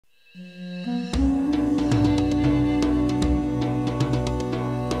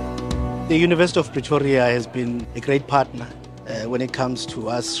The University of Pretoria has been a great partner when it comes to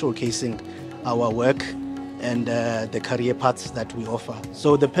us showcasing our work and the career paths that we offer.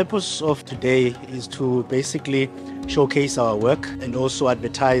 So the purpose of today is to basically showcase our work and also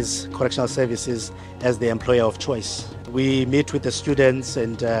advertise correctional services as the employer of choice. We meet with the students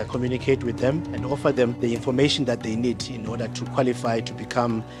and communicate with them and offer them the information that they need in order to qualify to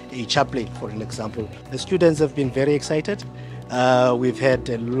become a chaplain, for an example. The students have been very excited. We've had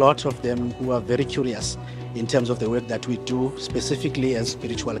a lot of them who are very curious in terms of the work that we do, specifically as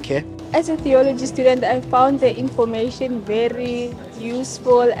spiritual care. As a theology student, I found the information very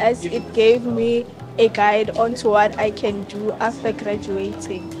useful as it gave me a guide onto what I can do after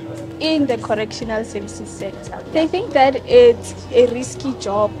graduating in the correctional services sector. They think that it's a risky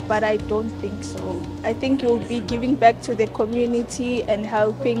job, but I don't think so. I think you'll be giving back to the community and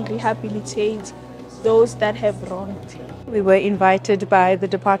helping rehabilitate those that have wronged. We were invited by the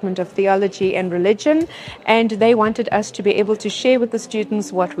Department of Theology and Religion, and they wanted us to be able to share with the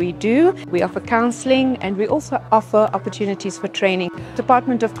students what we do. We offer counseling and we also offer opportunities for training.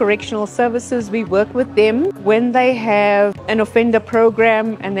 Department of Correctional Services, we work with them when they have an offender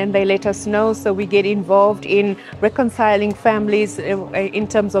program, and then they let us know, so we get involved in reconciling families in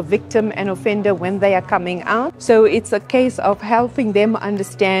terms of victim and offender when they are coming out. So it's a case of helping them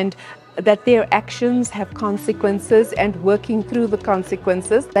understand that their actions have consequences and working through the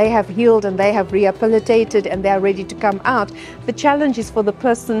consequences. They have healed and they have rehabilitated and they are ready to come out. The challenge is for the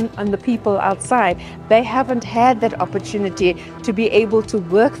person and the people outside. They haven't had that opportunity to be able to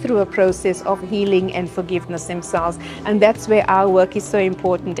work through a process of healing and forgiveness themselves. And that's where our work is so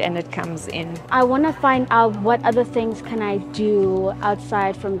important and it comes in. I want to find out what other things can I do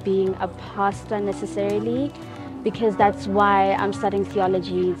outside from being a pastor necessarily, because that's why I'm studying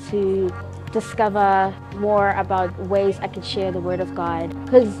theology, to discover more about ways I could share the word of God.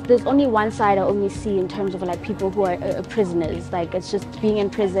 Because there's only one side I only see in terms of like people who are prisoners. Like it's just being in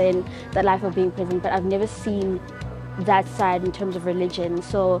prison, the life of being in prison, but I've never seen that side in terms of religion.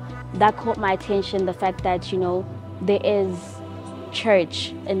 So that caught my attention, the fact that, you know, there is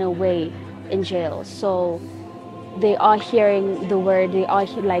church in a way in jail. So they are hearing the word, they are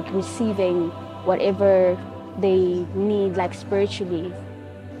like receiving whatever they need, like spiritually.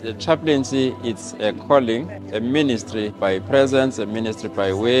 The chaplaincy, it's a calling, a ministry by presence, a ministry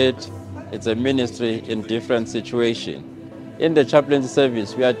by word. It's a ministry in different situations. In the chaplaincy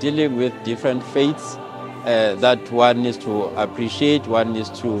service, we are dealing with different faiths that one needs to appreciate, one needs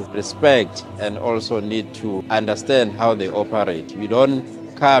to respect, and also need to understand how they operate. You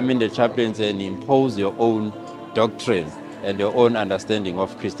don't come in the chaplaincy and impose your own doctrine and your own understanding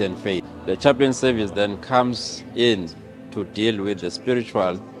of Christian faith. The chaplain service then comes in to deal with the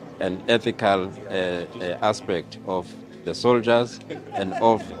spiritual and ethical aspect of the soldiers and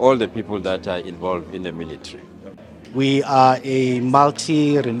of all the people that are involved in the military. We are a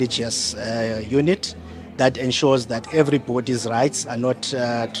multi-religious unit that ensures that everybody's rights are not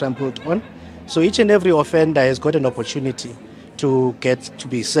trampled on. So each and every offender has got an opportunity to get to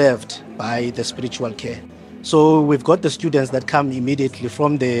be served by the spiritual care. So we've got the students that come immediately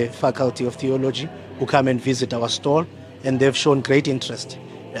from the Faculty of Theology who come and visit our stall, and they've shown great interest,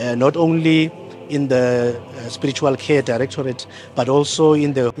 not only in the Spiritual Care Directorate, but also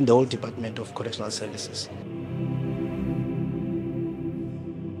in the whole Department of Correctional Services.